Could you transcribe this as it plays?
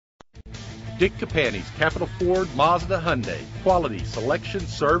Dick Campagni's Capital Ford Mazda Hyundai. Quality, selection,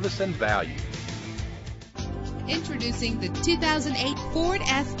 service, and value. Introducing the 2008 Ford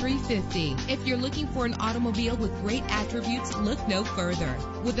F-350. If you're looking for an automobile with great attributes, look no further.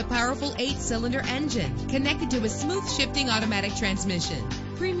 With a powerful 8-cylinder engine connected to a smooth shifting automatic transmission,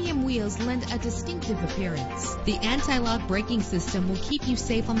 premium wheels lend a distinctive appearance. The anti-lock braking system will keep you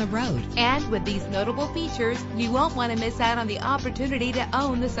safe on the road. And with these notable features, you won't want to miss out on the opportunity to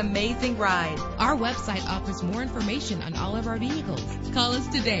own this amazing ride. Our website offers more information on all of our vehicles. Call us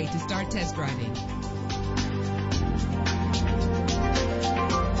today to start test driving.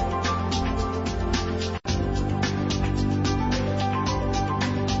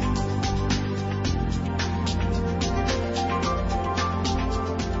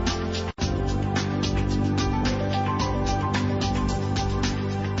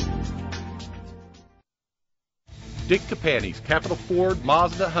 Dick Campagni's Capital Ford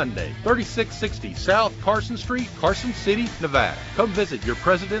Mazda Hyundai, 3660 South Carson Street, Carson City, Nevada. Come visit your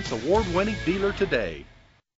President's award-winning dealer today.